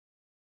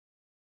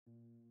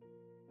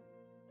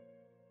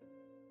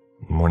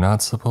We're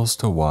not supposed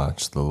to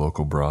watch the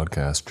local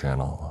broadcast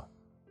channel.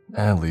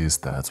 At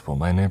least that's what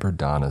my neighbor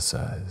Donna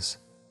says.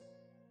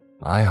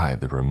 I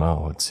hide the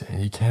remote.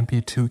 You can't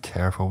be too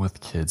careful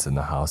with kids in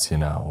the house, you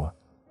know,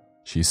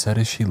 she said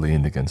as she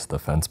leaned against the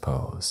fence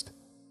post.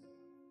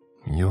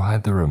 You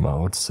hide the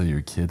remote so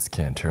your kids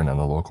can't turn on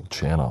the local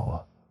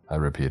channel, I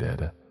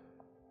repeated.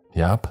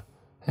 Yep,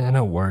 and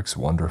it works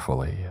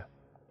wonderfully.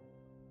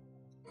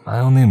 I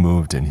only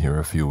moved in here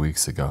a few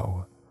weeks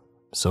ago.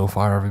 So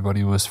far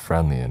everybody was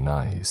friendly and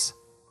nice,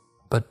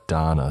 but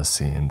Donna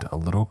seemed a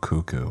little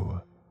cuckoo.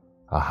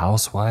 A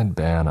house-wide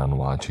ban on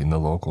watching the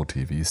local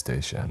TV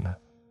station.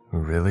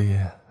 Really?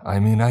 I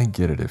mean, I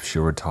get it if she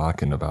were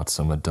talking about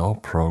some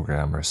adult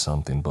program or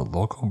something, but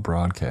local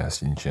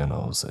broadcasting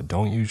channels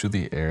don't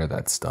usually air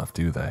that stuff,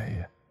 do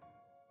they?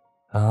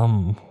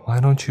 Why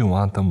don't you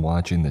want them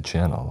watching the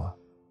channel?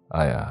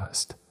 I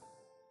asked.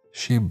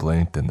 She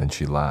blinked and then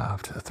she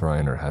laughed,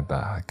 throwing her head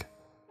back.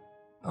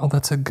 Oh,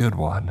 that's a good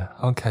one.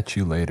 I'll catch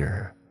you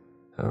later.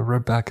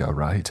 Rebecca,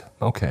 right?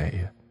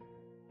 Okay.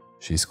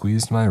 She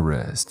squeezed my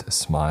wrist,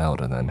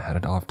 smiled, and then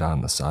headed off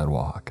down the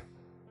sidewalk.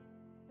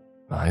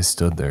 I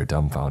stood there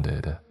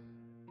dumbfounded.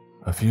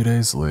 A few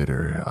days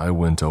later, I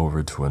went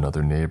over to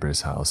another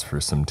neighbor's house for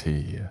some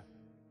tea.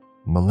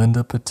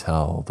 Melinda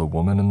Patel, the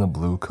woman in the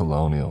blue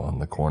colonial on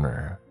the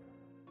corner.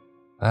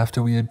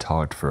 After we had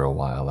talked for a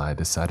while, I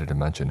decided to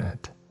mention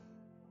it.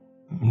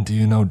 Do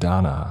you know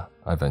Donna?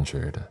 I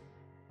ventured.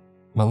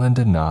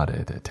 Melinda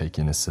nodded,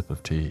 taking a sip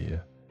of tea.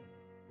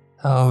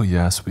 Oh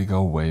yes, we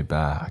go way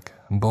back,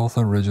 both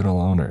original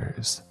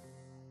owners.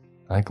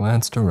 I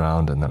glanced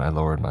around and then I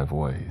lowered my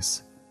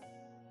voice.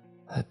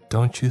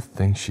 Don't you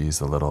think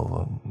she's a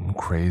little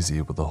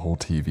crazy with the whole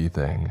TV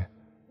thing?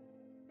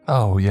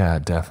 Oh yeah,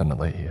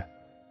 definitely.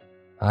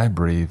 I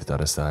breathed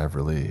out a sigh of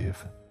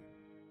relief.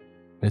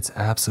 It's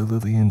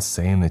absolutely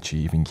insane that she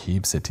even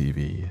keeps a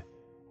TV.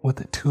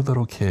 With 2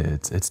 little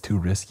kids, it's too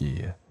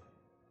risky.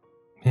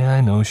 Yeah,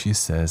 I know she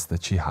says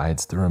that she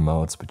hides the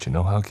remotes, but you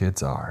know how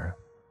kids are.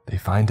 They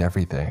find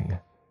everything.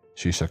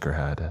 She shook her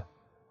head.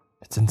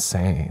 It's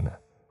insane.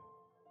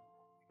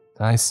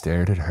 I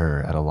stared at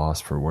her at a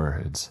loss for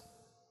words.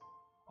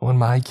 When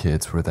my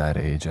kids were that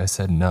age, I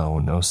said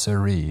no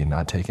siree,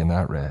 not taking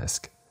that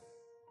risk.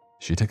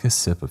 She took a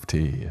sip of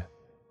tea.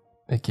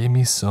 It gave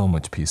me so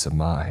much peace of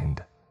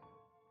mind.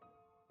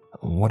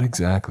 What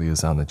exactly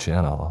is on the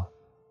channel?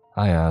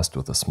 I asked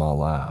with a small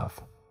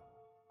laugh.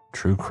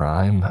 True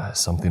crime?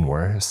 Something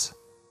worse?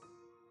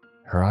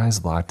 Her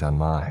eyes locked on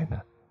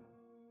mine.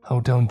 Oh,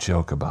 don't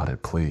joke about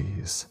it,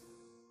 please.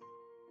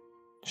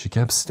 She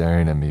kept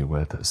staring at me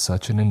with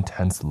such an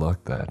intense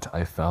look that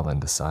I fell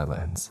into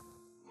silence.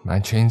 I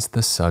changed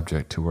the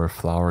subject to her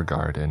flower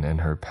garden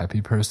and her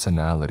peppy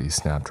personality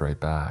snapped right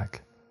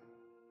back.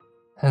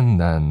 And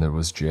then there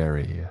was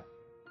Jerry.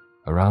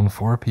 Around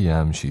 4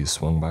 p.m. she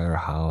swung by our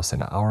house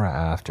an hour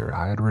after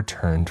I had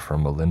returned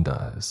from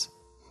Melinda's.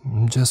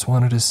 Just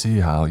wanted to see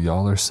how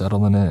y'all are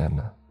settling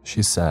in,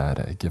 she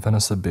said, giving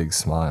us a big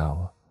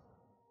smile.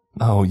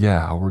 Oh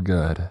yeah, we're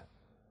good.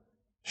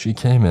 She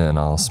came in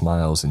all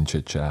smiles and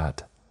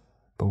chit-chat,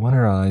 but when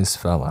her eyes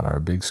fell on our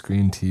big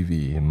screen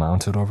TV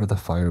mounted over the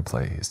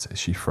fireplace,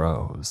 she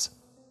froze.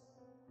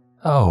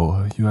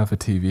 Oh, you have a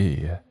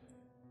TV?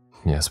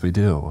 Yes, we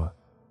do.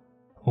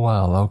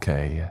 Well,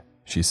 okay,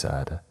 she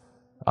said,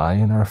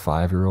 eyeing our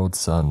 5-year-old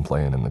son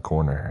playing in the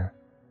corner.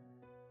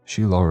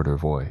 She lowered her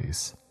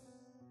voice.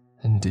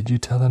 And did you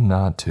tell him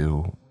not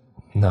to?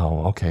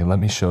 No, okay, let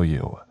me show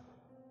you.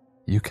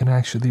 You can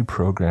actually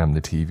program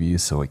the TV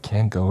so it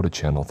can't go to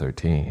channel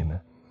 13.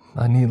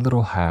 A neat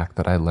little hack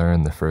that I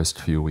learned the first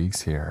few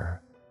weeks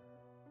here.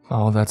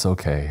 Oh, that's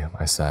okay,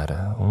 I said.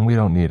 We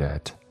don't need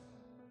it.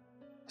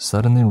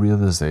 Suddenly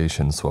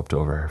realization swept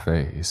over her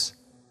face.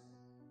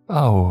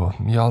 Oh,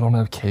 y'all don't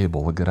have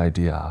cable, a good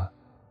idea.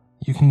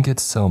 You can get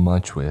so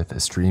much with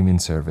streaming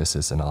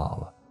services and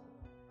all.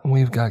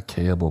 We've got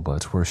cable,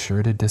 but we're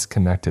sure to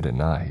disconnect it at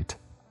night.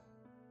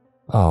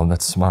 Oh,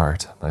 that's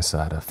smart, I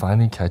said,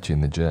 finally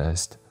catching the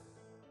gist.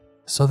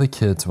 So the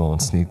kids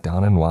won't sneak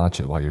down and watch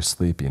it while you're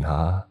sleeping,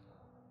 huh?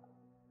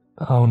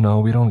 Oh no,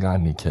 we don't got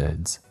any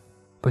kids.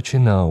 But you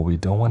know, we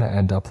don't want to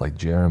end up like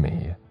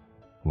Jeremy,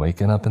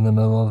 waking up in the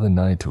middle of the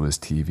night to his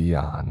TV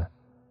on.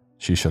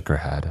 She shook her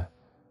head.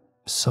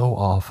 So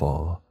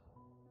awful.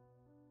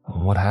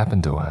 What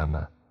happened to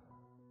him?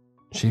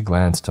 She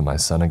glanced to my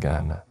son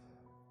again.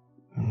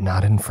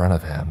 Not in front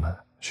of him,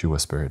 she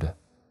whispered.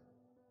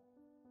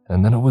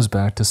 And then it was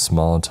back to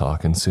small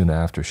talk, and soon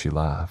after she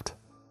laughed.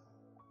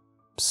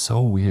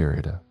 So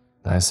weird,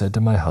 I said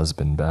to my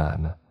husband,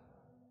 Ben.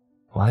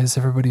 Why is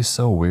everybody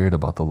so weird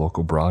about the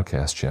local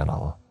broadcast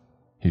channel?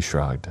 He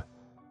shrugged.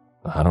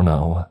 I don't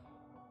know.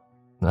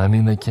 I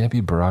mean, they can't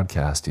be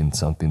broadcasting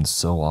something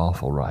so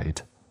awful,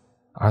 right?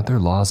 Aren't there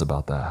laws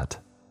about that?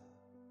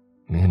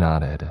 He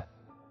nodded.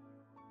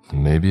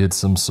 Maybe it's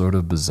some sort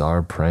of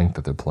bizarre prank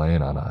that they're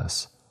playing on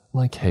us,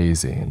 like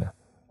hazing,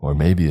 or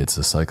maybe it's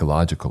a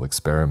psychological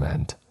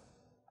experiment.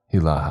 He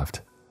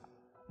laughed.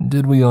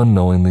 Did we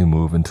unknowingly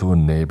move into a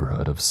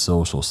neighborhood of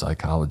social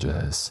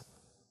psychologists?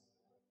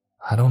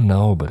 I don't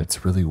know, but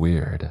it's really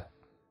weird.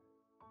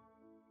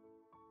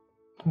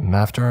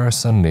 After our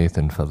son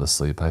Nathan fell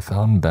asleep, I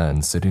found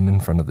Ben sitting in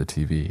front of the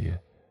TV,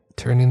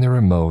 turning the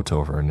remote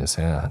over in his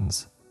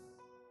hands.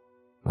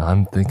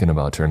 I'm thinking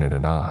about turning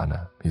it on,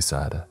 he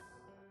said.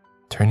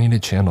 Turning to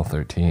channel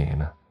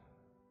 13.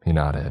 He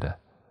nodded.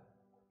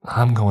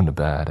 I'm going to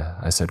bed,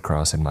 I said,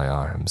 crossing my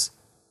arms,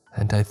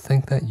 and I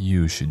think that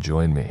you should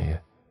join me.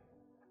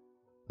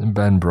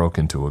 Ben broke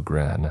into a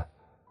grin.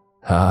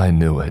 I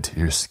knew it,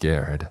 you're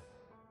scared.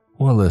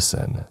 Well,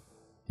 listen,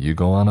 you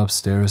go on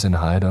upstairs and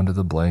hide under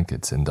the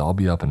blankets and I'll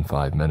be up in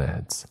 5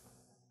 minutes.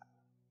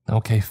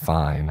 Okay,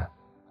 fine.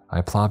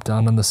 I plopped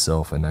down on the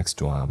sofa next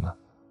to him.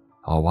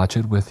 I'll watch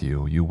it with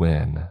you, you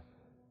win.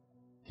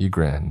 He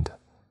grinned.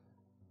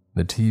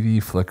 The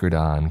TV flickered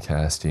on,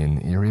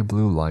 casting eerie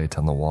blue light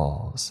on the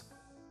walls.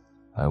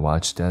 I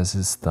watched as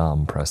his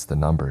thumb pressed the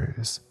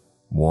numbers,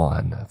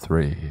 1,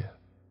 3.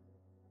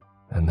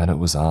 And then it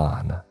was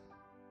on.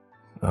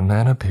 A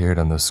man appeared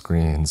on the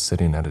screen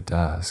sitting at a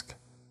desk.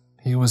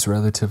 He was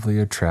relatively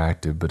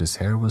attractive, but his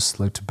hair was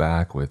slicked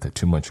back with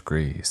too much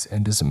grease,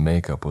 and his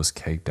makeup was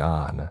caked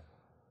on.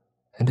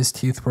 And his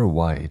teeth were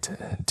white,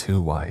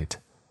 too white,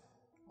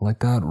 like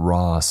that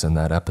Ross in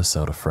that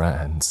episode of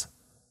Friends.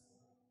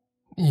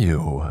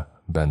 You,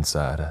 Ben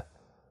said.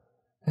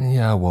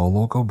 Yeah, well,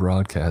 local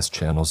broadcast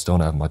channels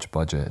don't have much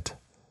budget.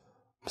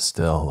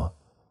 Still,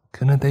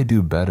 couldn't they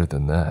do better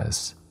than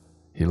this?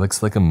 He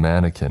looks like a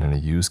mannequin and a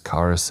used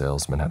car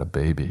salesman had a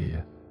baby.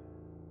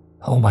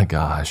 Oh my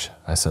gosh,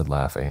 I said,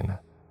 laughing.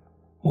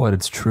 What,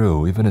 it's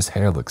true, even his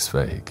hair looks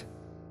fake,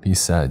 he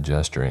said,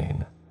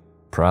 gesturing.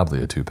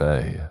 Probably a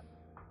toupee.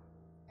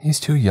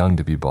 He's too young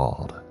to be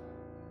bald.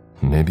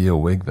 Maybe a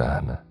wig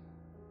then.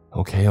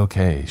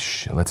 Okay,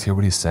 shh, let's hear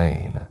what he's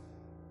saying.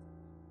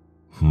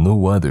 The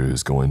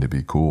weather's going to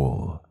be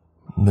cool,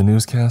 the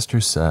newscaster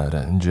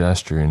said,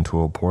 gesturing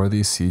to a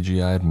poorly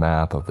CGI'd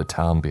map of the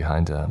town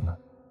behind him.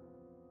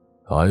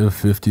 High of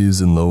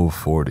 50s and low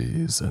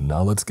 40s, and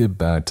now let's get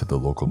back to the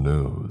local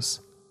news.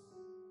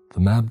 The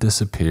map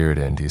disappeared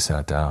and he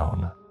sat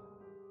down.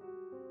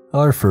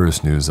 Our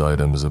first news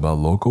item is about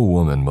local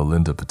woman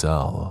Melinda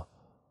Patel.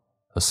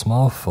 A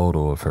small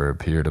photo of her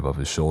appeared above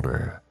his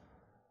shoulder.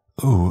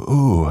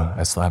 Ooh,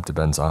 I slapped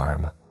Ben's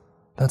arm.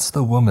 That's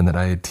the woman that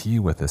I had tea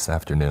with this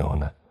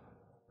afternoon.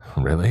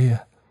 Really?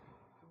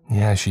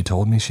 Yeah, she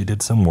told me she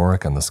did some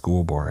work on the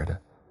school board,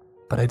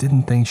 but I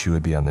didn't think she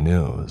would be on the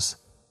news.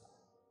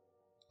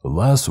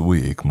 Last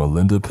week,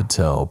 Melinda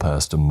Patel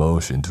passed a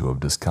motion to have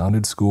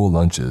discounted school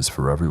lunches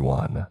for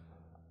everyone.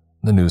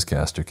 The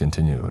newscaster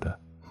continued.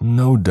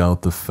 No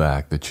doubt the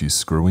fact that she's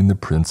screwing the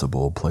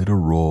principal played a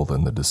role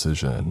in the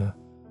decision.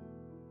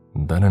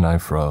 Ben and I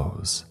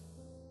froze.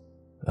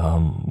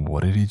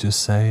 What did he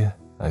just say?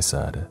 I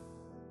said.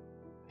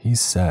 He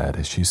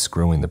said she's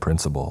screwing the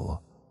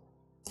principal.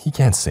 He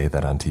can't say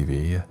that on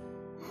TV.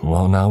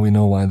 Well, now we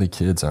know why the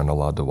kids aren't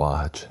allowed to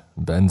watch,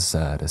 Ben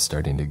said,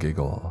 starting to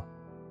giggle.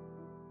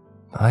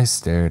 I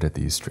stared at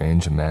the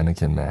strange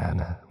mannequin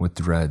man, with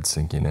dread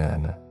sinking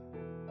in.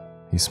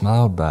 He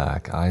smiled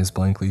back, eyes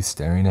blankly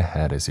staring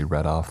ahead as he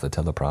read off the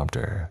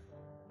teleprompter.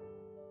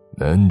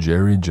 Then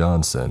Jerry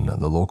Johnson,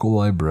 the local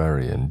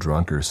librarian,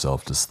 drunk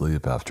herself to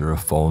sleep after a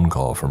phone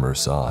call from her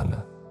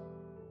son.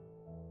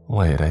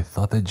 Wait, I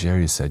thought that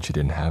Jerry said she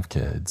didn't have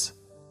kids.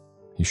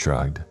 He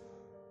shrugged.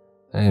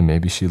 Hey,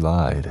 maybe she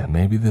lied.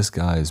 Maybe this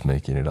guy's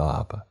making it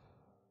up.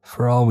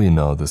 For all we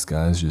know, this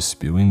guy's just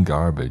spewing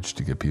garbage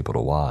to get people to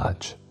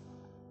watch.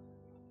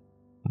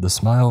 The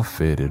smile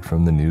faded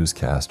from the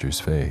newscaster's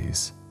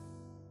face.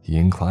 He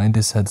inclined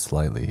his head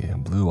slightly,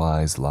 blue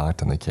eyes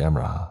locked on the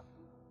camera.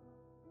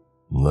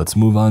 Let's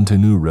move on to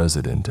new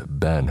resident,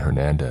 Ben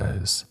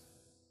Hernandez.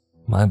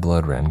 My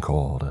blood ran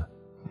cold.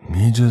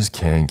 He just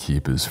can't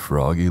keep his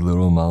froggy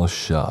little mouth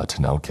shut,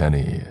 now can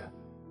he?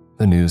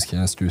 The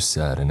newscaster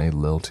said in a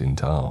lilting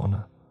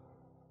tone.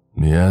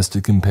 He has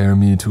to compare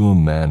me to a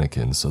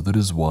mannequin so that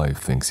his wife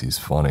thinks he's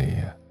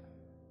funny.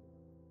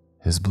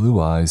 His blue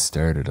eyes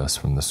stared at us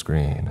from the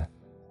screen,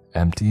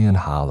 empty and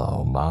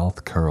hollow,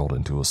 mouth curled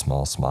into a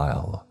small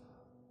smile.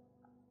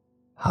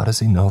 How does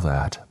he know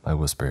that? I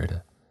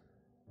whispered.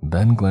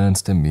 Ben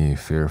glanced at me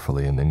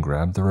fearfully and then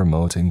grabbed the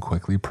remote and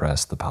quickly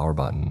pressed the power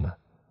button.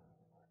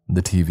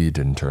 The TV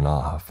didn't turn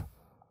off.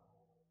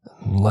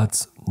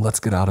 Let's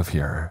get out of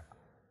here.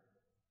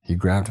 He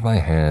grabbed my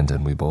hand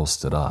and we both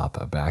stood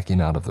up,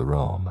 backing out of the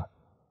room.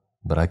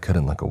 But I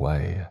couldn't look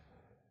away.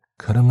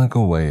 Couldn't look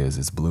away as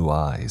his blue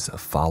eyes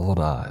followed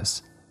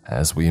us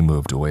as we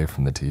moved away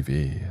from the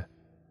TV.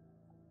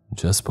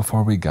 Just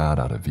before we got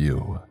out of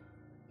view,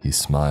 he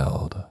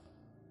smiled.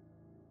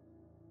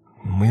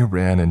 We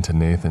ran into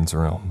Nathan's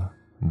room.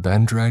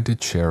 Ben dragged a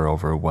chair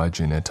over,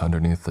 wedging it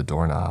underneath the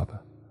doorknob,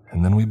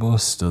 and then we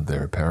both stood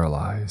there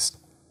paralyzed,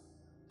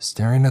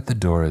 staring at the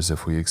door as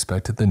if we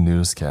expected the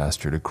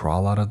newscaster to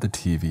crawl out of the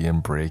TV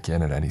and break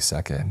in at any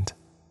second.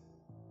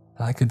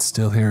 I could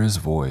still hear his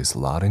voice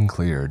loud and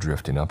clear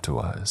drifting up to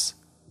us.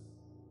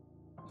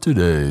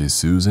 Today,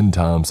 Susan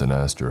Thompson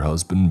asked her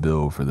husband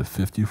Bill for the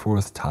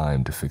 54th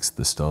time to fix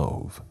the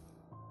stove.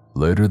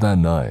 Later that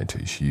night,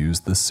 she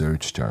used the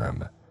search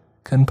term,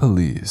 "Can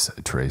police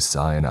trace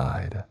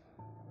cyanide?"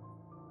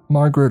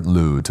 Margaret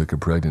Liu took a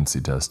pregnancy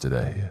test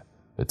today.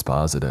 It's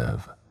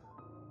positive.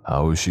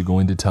 How is she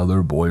going to tell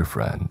her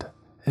boyfriend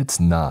it's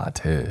not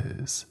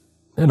his?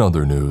 In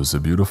other news, a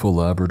beautiful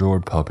Labrador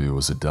puppy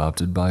was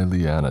adopted by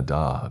Leanna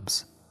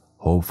Dobbs.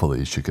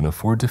 Hopefully, she can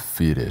afford to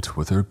feed it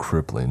with her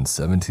crippling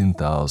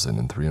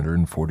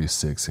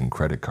 $17,346 in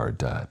credit card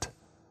debt.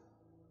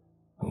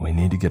 "We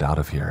need to get out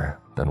of here,"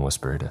 Ben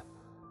whispered.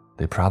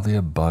 "They probably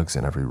have bugs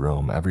in every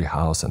room, every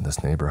house in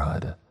this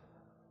neighborhood."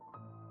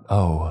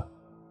 Oh.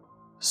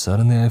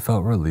 Suddenly I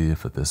felt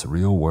relief at this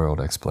real-world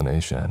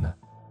explanation.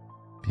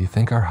 "Do you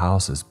think our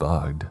house is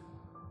bugged?"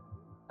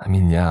 I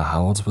mean, yeah,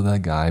 how else would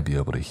that guy be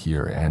able to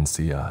hear and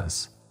see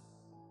us?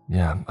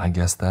 Yeah, I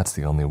guess that's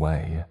the only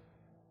way.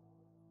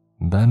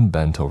 Ben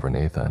bent over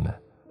Nathan.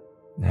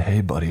 "Hey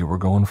buddy, we're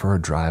going for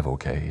a drive,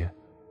 okay?"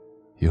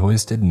 He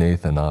hoisted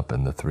Nathan up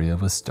and the three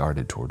of us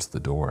started towards the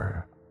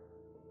door.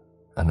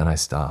 And then I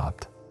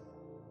stopped.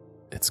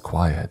 "It's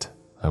quiet,"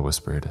 I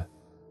whispered.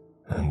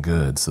 "And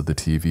good, so the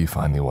TV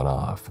finally went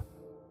off.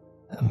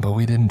 But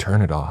we didn't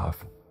turn it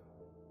off.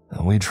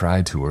 We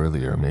tried to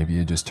earlier, maybe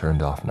it just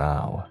turned off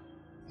now,"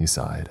 he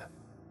sighed.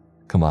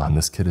 "Come on,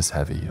 this kid is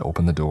heavy,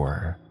 open the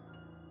door."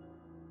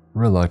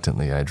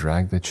 Reluctantly, I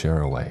dragged the chair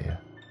away.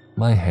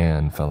 My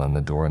hand fell on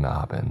the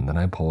doorknob and then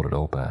I pulled it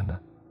open.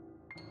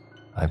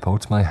 I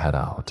poked my head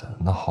out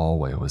and the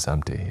hallway was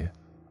empty.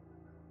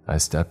 I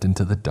stepped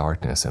into the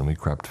darkness and we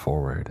crept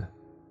forward.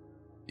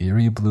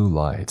 Eerie blue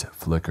light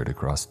flickered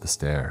across the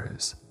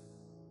stairs.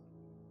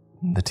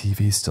 "The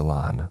TV's still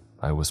on,"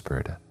 I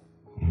whispered.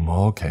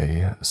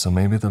 "Okay, so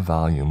maybe the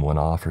volume went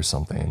off or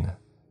something."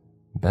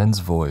 Ben's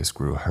voice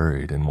grew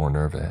hurried and more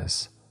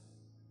nervous.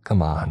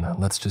 "Come on,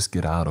 let's just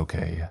get out,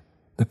 okay?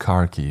 The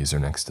car keys are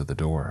next to the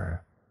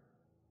door."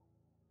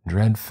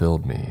 Dread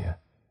filled me.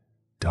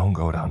 Don't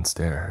go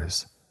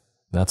downstairs.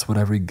 That's what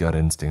every gut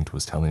instinct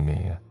was telling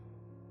me.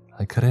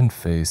 I couldn't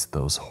face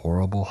those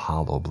horrible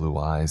hollow blue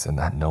eyes and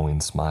that knowing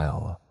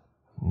smile.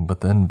 But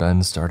then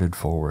Ben started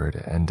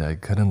forward and I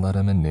couldn't let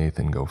him and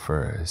Nathan go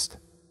first.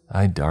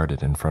 I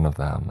darted in front of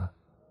them.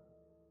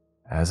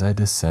 As I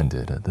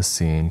descended, the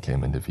scene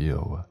came into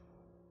view.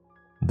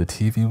 The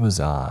TV was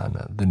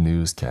on, the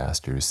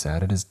newscaster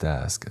sat at his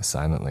desk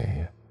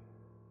silently.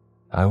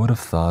 I would have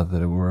thought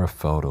that it were a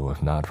photo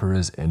if not for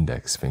his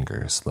index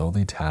finger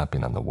slowly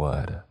tapping on the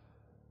wood.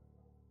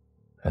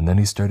 And then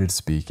he started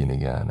speaking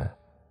again,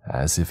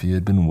 as if he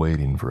had been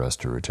waiting for us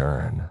to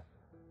return.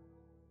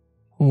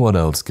 "What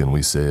else can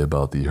we say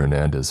about the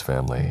Hernandez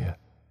family?"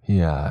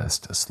 he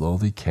asked,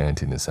 slowly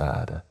canting his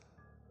head.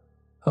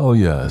 "Oh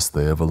yes,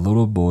 they have a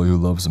little boy who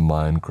loves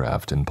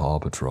Minecraft and Paw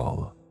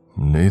Patrol.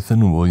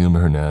 Nathan William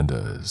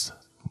Hernandez.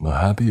 A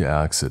happy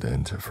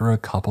accident for a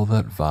couple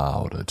that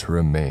vowed to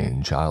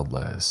remain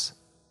childless."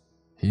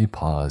 He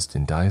paused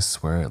and I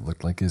swear it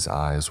looked like his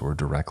eyes were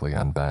directly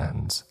on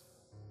Ben's.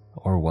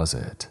 Or was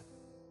it?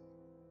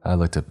 I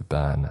looked up at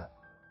Ben.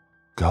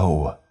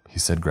 "Go," he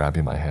said,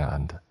 grabbing my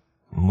hand.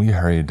 We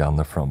hurried down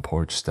the front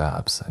porch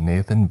steps,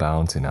 Nathan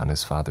bouncing on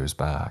his father's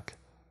back.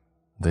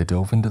 They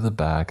dove into the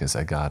back as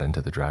I got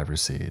into the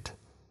driver's seat.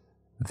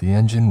 The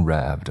engine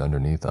revved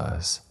underneath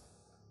us.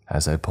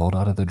 As I pulled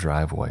out of the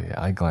driveway,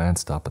 I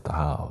glanced up at the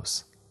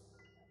house.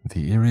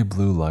 The eerie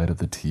blue light of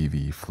the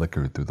TV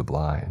flickered through the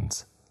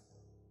blinds.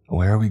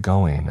 "Where are we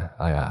going?"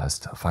 I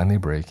asked, finally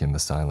breaking the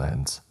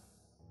silence.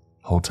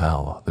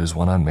 "Hotel, there's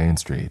one on Main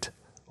Street.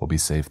 We'll be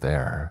safe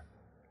there."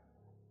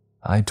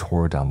 I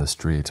tore down the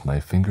street, my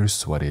fingers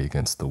sweaty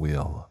against the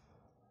wheel.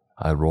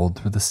 I rolled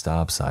through the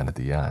stop sign at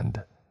the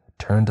end,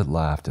 turned it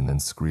left and then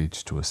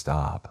screeched to a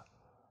stop.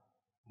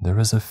 There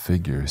was a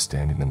figure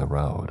standing in the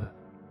road.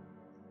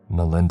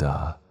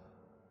 Melinda.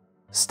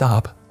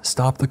 "Stop!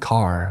 Stop the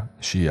car!"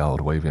 she yelled,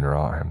 waving her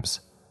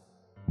arms.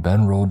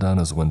 Ben rolled down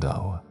his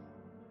window.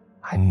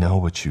 "I know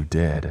what you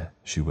did,"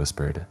 she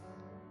whispered.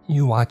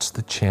 "You watched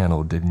the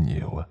channel, didn't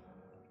you?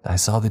 I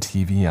saw the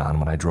TV on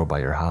when I drove by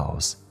your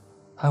house.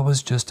 I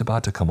was just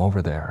about to come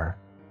over there."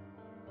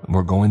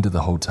 "We're going to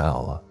the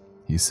hotel,"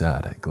 he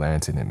said,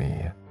 glancing at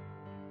me.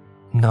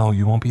 "No,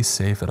 you won't be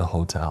safe at a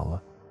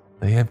hotel.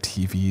 They have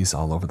TVs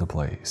all over the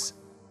place.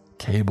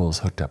 Cables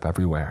hooked up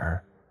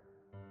everywhere."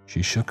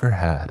 She shook her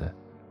head,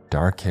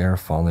 dark hair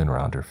falling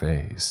around her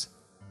face.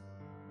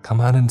 "Come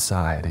on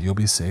inside, you'll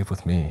be safe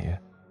with me."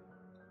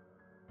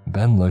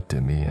 Ben looked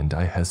at me and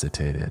I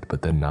hesitated,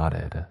 but then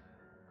nodded.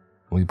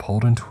 We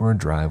pulled into our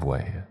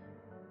driveway.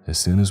 As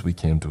soon as we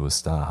came to a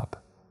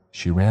stop,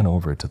 she ran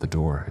over to the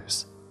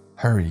doors.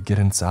 "Hurry, get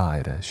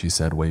inside," she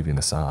said, waving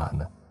us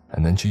on,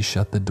 and then she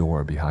shut the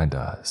door behind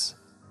us.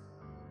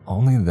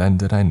 Only then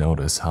did I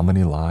notice how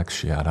many locks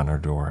she had on her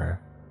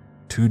door.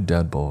 2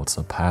 deadbolts,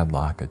 a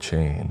padlock, a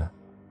chain.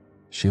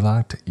 She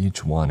locked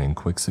each one in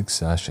quick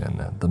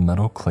succession, the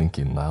metal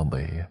clinking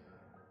loudly.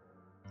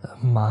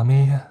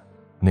 "Mommy?"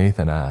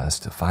 Nathan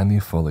asked, finally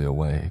fully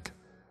awake.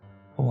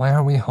 "Why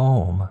are we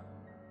home?"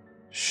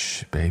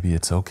 baby,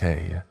 it's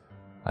okay,"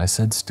 I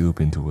said,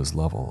 stooping to his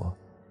level.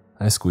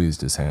 I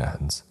squeezed his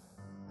hands.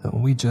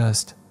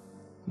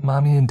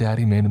 Mommy and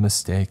Daddy made a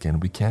mistake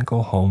and we can't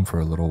go home for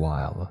a little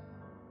while."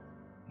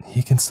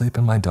 "He can sleep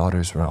in my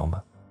daughter's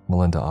room,"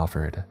 Melinda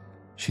offered.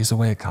 "She's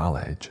away at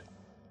college."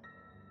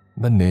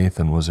 But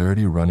Nathan was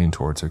already running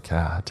towards her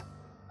cat,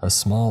 a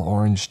small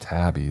orange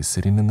tabby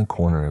sitting in the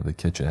corner of the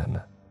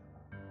kitchen.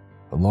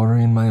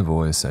 Lowering my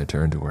voice, I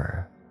turned to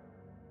her.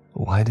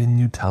 "Why didn't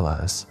you tell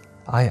us?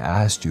 I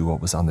asked you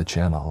what was on the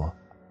channel."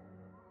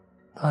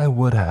 "I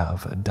would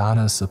have.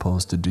 Donna's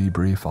supposed to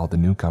debrief all the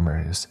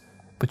newcomers,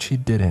 but she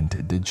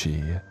didn't, did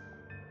she?"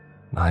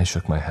 I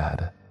shook my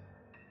head.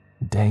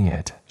 "Dang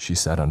it," she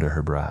said under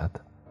her breath,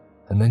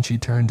 and then she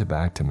turned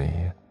back to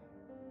me.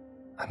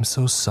 "I'm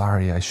so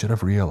sorry, I should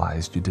have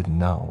realized you didn't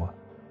know.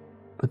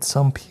 But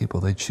some people,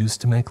 they choose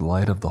to make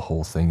light of the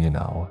whole thing, you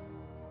know,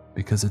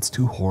 because it's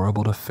too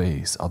horrible to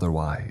face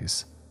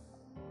otherwise."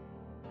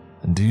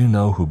 "Do you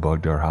know who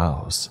bugged our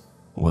house?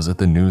 Was it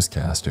the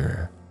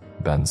newscaster?"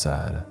 Ben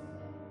said.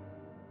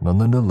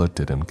 Melinda looked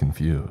at him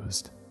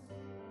confused.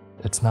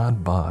 "It's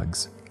not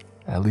bugs.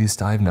 At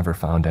least I've never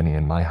found any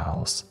in my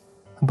house.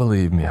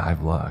 Believe me,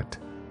 I've looked.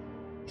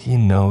 He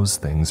knows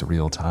things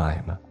real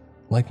time,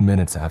 like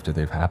minutes after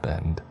they've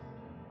happened."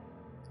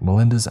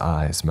 Melinda's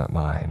eyes met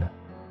mine.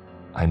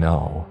 "I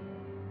know."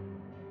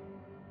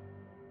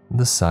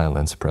 The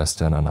silence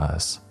pressed in on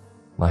us.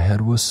 My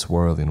head was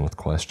swirling with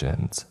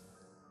questions.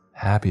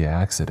 Happy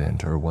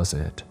accident, or was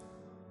it?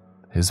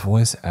 His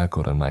voice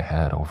echoed in my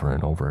head over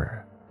and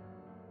over,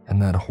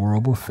 and that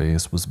horrible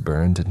face was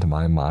burned into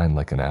my mind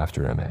like an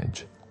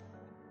afterimage.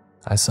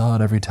 I saw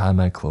it every time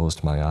I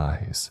closed my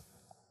eyes.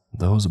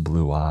 Those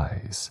blue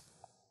eyes.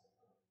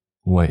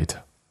 "Wait,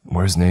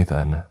 where's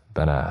Nathan?"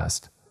 Ben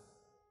asked.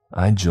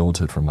 I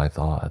jolted from my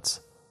thoughts.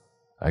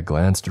 I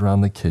glanced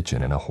around the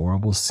kitchen and a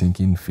horrible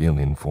sinking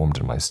feeling formed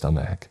in my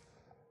stomach.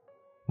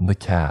 The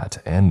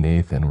cat and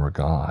Nathan were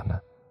gone.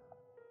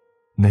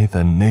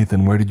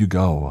 Nathan, where did you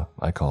go?"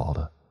 I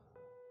called.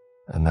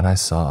 And then I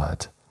saw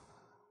it.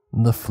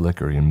 The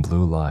flickering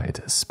blue light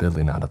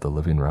spilling out of the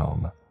living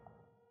room.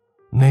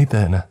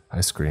 "Nathan!"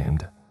 I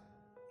screamed.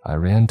 I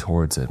ran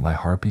towards it, my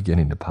heart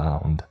beginning to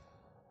pound.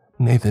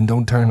 "Nathan,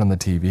 don't turn on the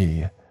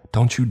TV.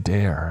 Don't you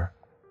dare."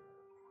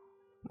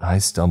 I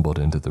stumbled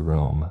into the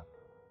room.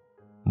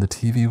 The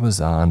TV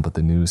was on, but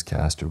the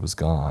newscaster was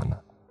gone.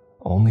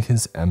 Only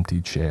his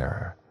empty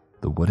chair,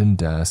 the wooden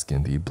desk,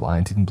 and the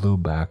blinding blue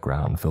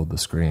background filled the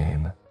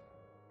screen.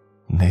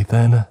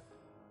 "Nathan?"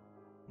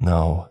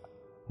 No,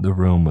 the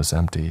room was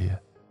empty,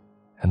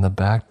 and the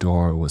back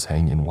door was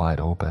hanging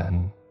wide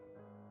open.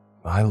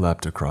 I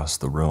leapt across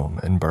the room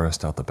and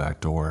burst out the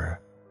back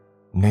door.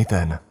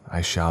 "Nathan!"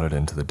 I shouted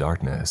into the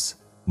darkness.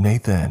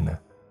 "Nathan!"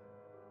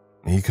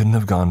 "He couldn't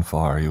have gone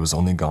far, he was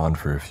only gone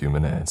for a few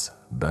minutes,"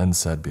 Ben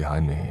said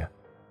behind me.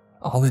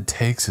 "All it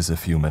takes is a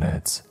few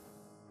minutes."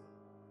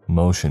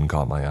 Motion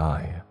caught my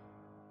eye.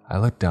 I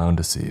looked down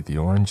to see the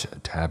orange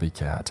tabby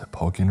cat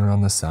poking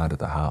around the side of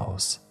the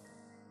house.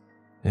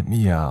 It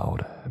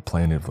meowed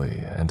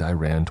plaintively, and I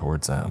ran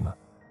towards him,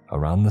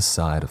 around the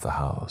side of the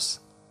house.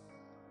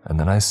 And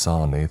then I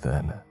saw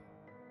Nathan.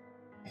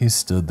 He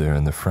stood there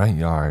in the front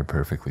yard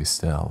perfectly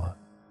still,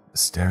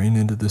 staring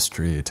into the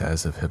street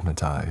as if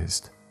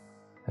hypnotized.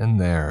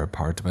 And there,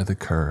 parked by the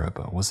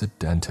curb, was a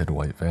dented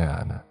white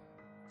van,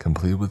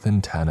 complete with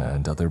antenna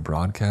and other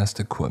broadcast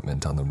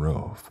equipment on the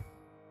roof,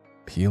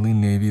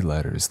 peeling navy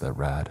letters that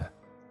read,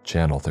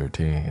 Channel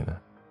 13.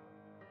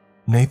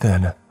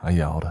 "Nathan!" I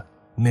yelled.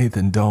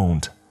 "Nathan,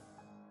 don't!"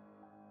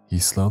 He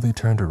slowly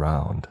turned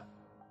around.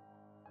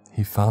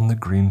 "He found the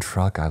green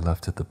truck I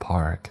left at the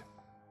park,"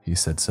 he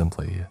said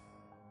simply.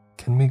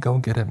 "Can we go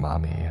get it,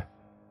 Mommy?"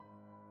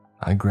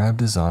 I grabbed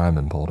his arm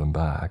and pulled him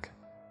back.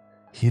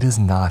 "He does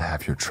not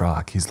have your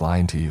truck, he's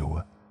lying to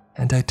you,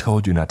 and I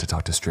told you not to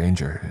talk to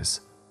strangers."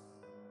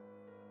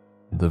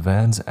 The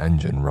van's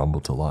engine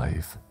rumbled to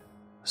life.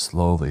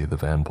 Slowly, the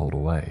van pulled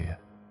away.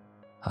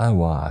 I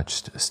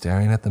watched,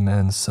 staring at the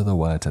man's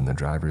silhouette in the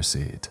driver's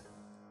seat.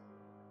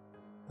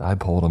 I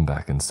pulled him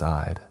back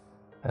inside,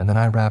 and then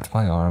I wrapped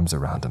my arms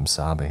around him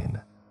sobbing,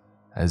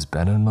 as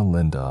Ben and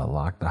Melinda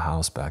locked the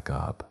house back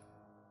up.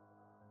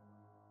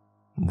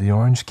 The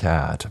orange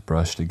cat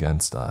brushed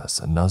against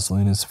us,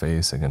 nuzzling his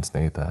face against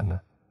Nathan.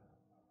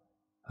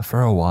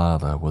 For a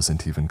while I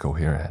wasn't even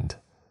coherent,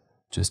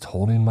 just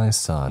holding my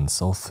son,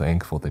 so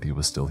thankful that he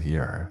was still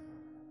here,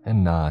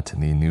 and not in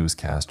the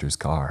newscaster's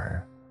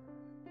car.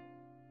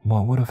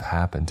 What would have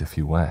happened if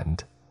he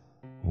went?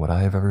 Would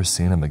I have ever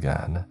seen him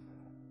again?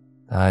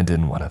 I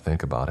didn't want to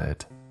think about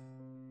it.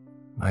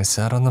 I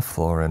sat on the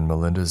floor in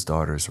Melinda's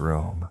daughter's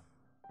room.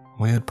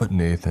 We had put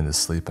Nathan to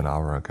sleep an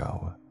hour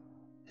ago.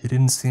 He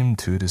didn't seem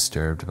too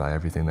disturbed by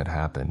everything that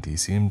happened. He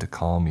seemed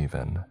calm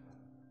even,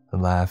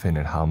 laughing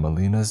at how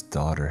Melina's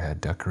daughter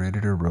had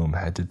decorated her room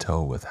head to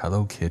toe with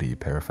Hello Kitty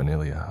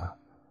paraphernalia.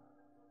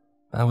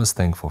 I was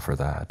thankful for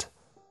that.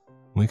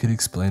 We could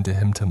explain to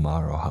him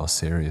tomorrow how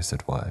serious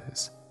it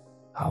was,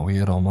 how we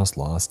had almost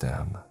lost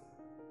him.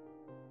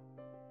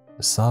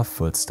 Soft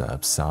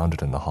footsteps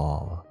sounded in the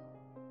hall,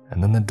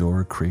 and then the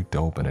door creaked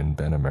open and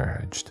Ben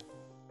emerged.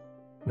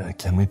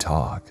 "Can we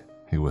talk?"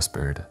 he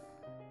whispered.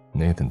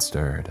 Nathan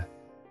stirred.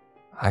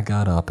 I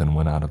got up and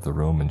went out of the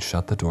room and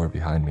shut the door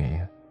behind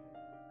me,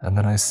 and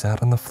then I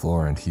sat on the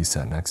floor and he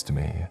sat next to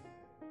me.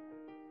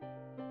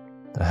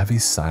 A heavy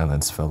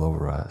silence fell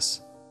over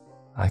us.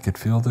 I could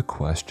feel the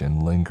question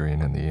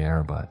lingering in the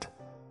air, but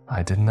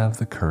I didn't have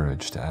the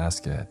courage to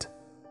ask it.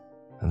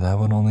 That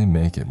would only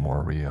make it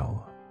more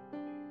real.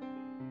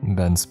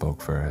 Ben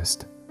spoke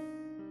first.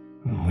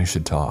 "We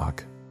should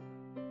talk."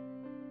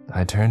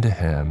 I turned to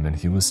him and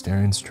he was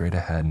staring straight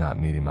ahead, not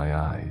meeting my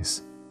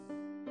eyes.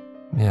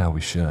 "Yeah, we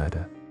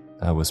should,"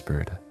 I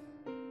whispered.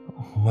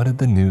 "What did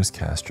the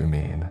newscaster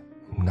mean?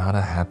 Not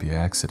a happy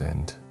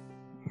accident.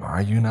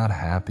 Are you not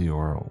happy,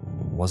 or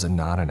was it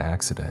not an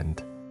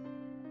accident?"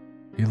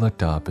 He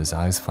looked up, his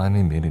eyes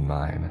finally meeting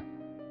mine.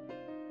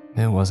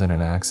 "It wasn't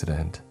an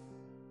accident."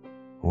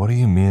 "What do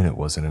you mean it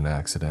wasn't an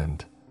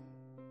accident?"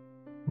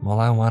 "Well,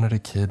 I wanted a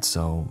kid,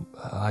 so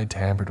I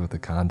tampered with the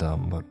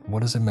condom, but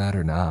what does it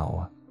matter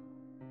now?"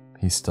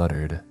 He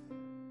stuttered.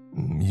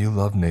 "You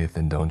love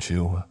Nathan, don't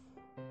you?"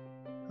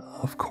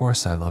 "Of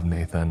course I love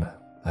Nathan,"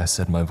 I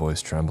said, my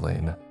voice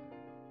trembling.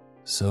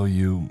 "So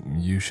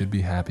you should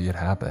be happy it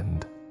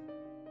happened."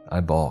 I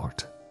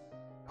balked.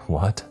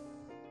 "What?"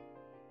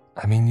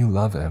 "I mean, you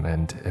love him,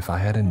 and if I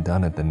hadn't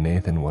done it, then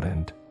Nathan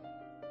wouldn't."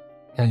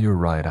 "Yeah, you're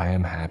right, I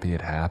am happy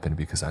it happened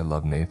because I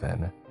love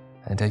Nathan,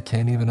 and I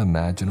can't even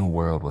imagine a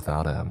world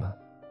without him."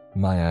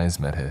 My eyes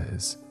met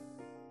his.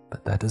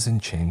 "But that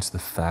doesn't change the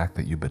fact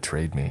that you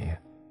betrayed me."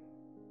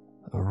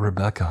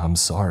 "Rebecca, I'm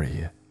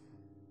sorry."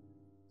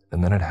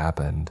 And then it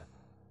happened.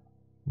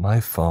 My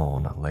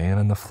phone laying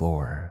on the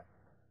floor.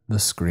 The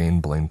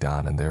screen blinked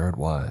on and there it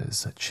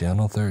was,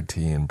 Channel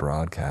 13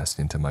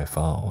 broadcasting to my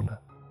phone.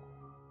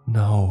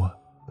 "No,"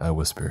 I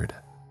whispered.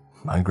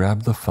 I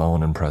grabbed the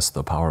phone and pressed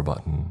the power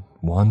button,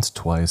 once,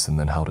 twice, and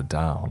then held it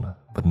down,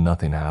 but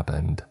nothing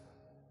happened.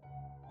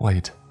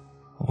 "Wait,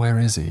 where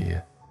is he?"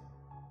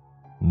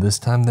 This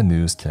time the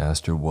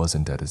newscaster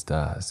wasn't at his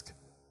desk.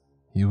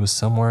 He was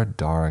somewhere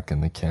dark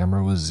and the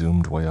camera was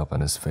zoomed way up on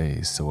his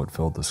face so it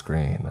filled the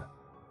screen.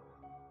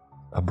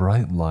 A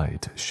bright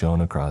light shone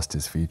across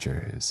his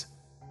features.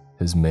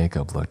 His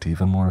makeup looked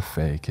even more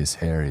fake, his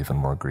hair even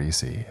more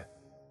greasy.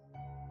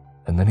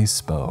 And then he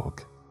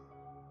spoke.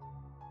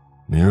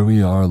 "Here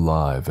we are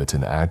live at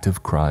an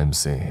active crime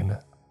scene."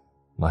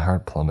 My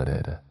heart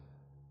plummeted.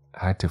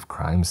 Active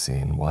crime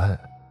scene, what?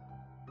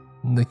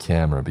 The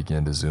camera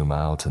began to zoom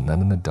out, and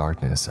then in the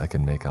darkness I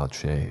could make out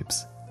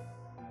shapes.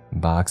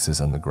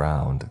 Boxes on the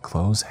ground,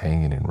 clothes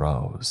hanging in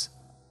rows.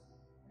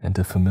 And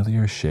a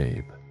familiar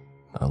shape,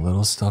 a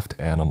little stuffed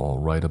animal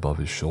right above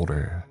his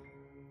shoulder.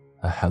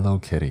 A Hello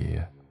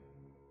Kitty.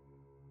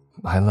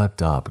 I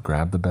leapt up,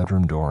 grabbed the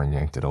bedroom door and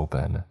yanked it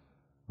open.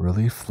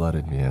 Relief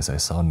flooded me as I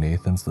saw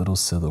Nathan's little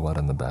silhouette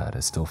on the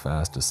bed, still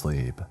fast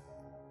asleep.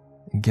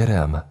 "Get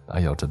him," I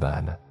yelled to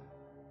Ben.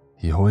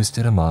 He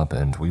hoisted him up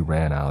and we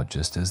ran out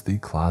just as the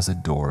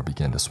closet door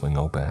began to swing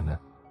open.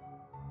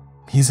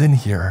 "He's in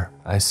here,"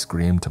 I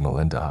screamed to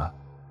Melinda.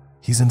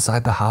 "He's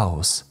inside the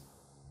house."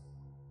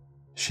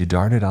 She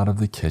darted out of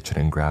the kitchen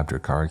and grabbed her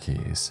car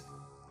keys.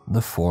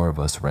 The four of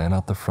us ran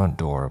out the front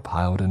door,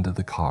 piled into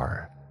the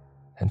car,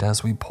 and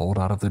as we pulled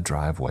out of the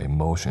driveway,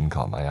 motion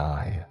caught my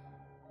eye.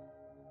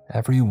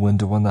 Every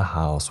window in the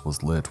house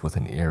was lit with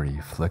an eerie,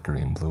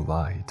 flickering blue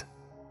light.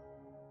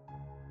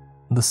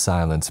 The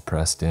silence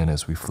pressed in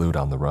as we flew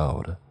down the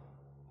road.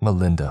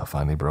 Melinda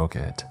finally broke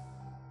it.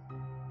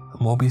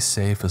 "We'll be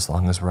safe as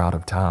long as we're out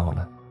of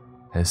town.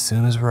 As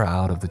soon as we're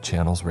out of the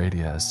channel's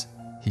radius,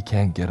 he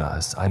can't get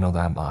us, I know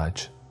that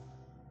much."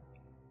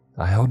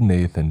 I held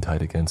Nathan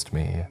tight against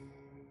me.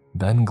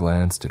 Ben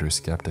glanced at her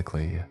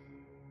skeptically.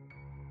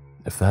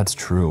 "If that's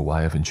true,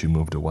 why haven't you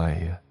moved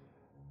away?"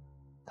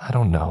 "I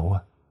don't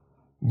know.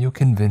 You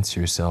convince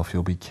yourself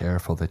you'll be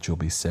careful that you'll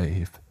be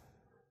safe.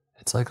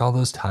 It's like all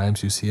those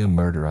times you see a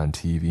murder on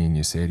TV and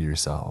you say to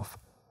yourself,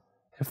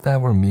 if that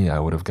were me, I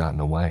would have gotten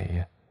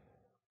away.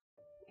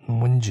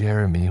 When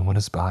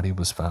his body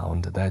was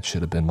found, that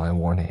should have been my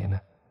warning.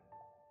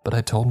 But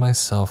I told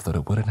myself that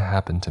it wouldn't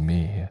happen to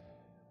me,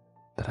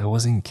 that I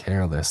wasn't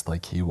careless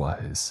like he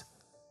was.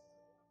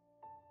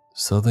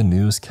 So the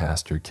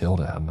newscaster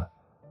killed him."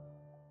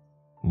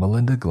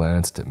 Melinda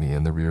glanced at me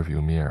in the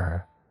rearview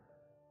mirror.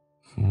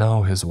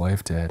 "No, his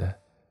wife did.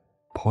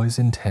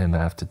 Poisoned him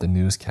after the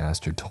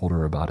newscaster told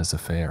her about his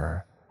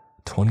affair,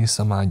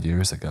 20-some-odd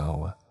years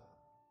ago."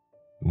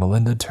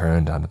 Melinda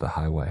turned onto the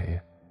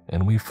highway,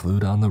 and we flew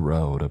down the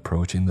road,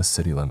 approaching the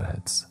city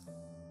limits.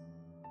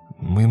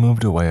 We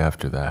moved away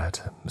after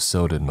that,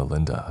 so did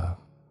Melinda.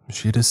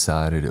 She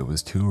decided it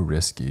was too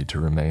risky to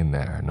remain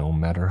there, no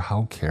matter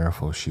how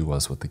careful she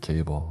was with the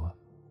cable.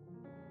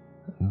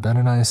 Ben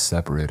and I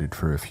separated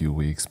for a few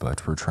weeks,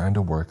 but we're trying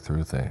to work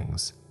through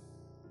things.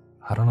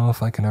 I don't know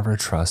if I can ever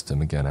trust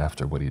him again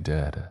after what he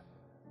did,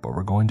 but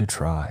we're going to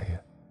try,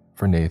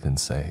 for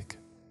Nathan's sake.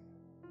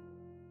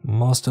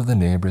 Most of the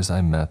neighbors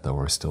I met, though,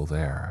 are still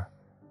there.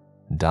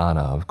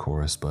 Donna, of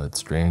course, but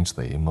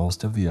strangely,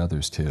 most of the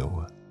others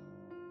too.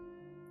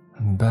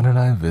 Ben and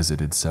I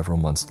visited several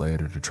months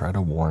later to try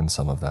to warn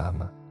some of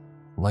them,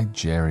 like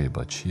Jerry,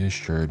 but she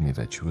assured me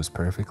that she was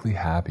perfectly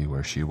happy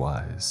where she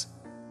was.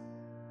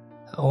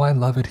 "Oh, I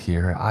love it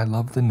here. I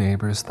love the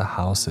neighbors, the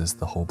houses,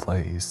 the whole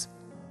place.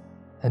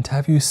 And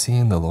have you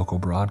seen the local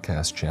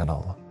broadcast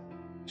channel?"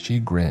 She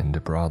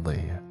grinned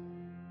broadly.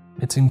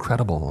 "It's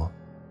incredible.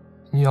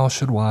 Y'all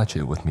should watch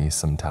it with me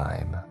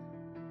sometime."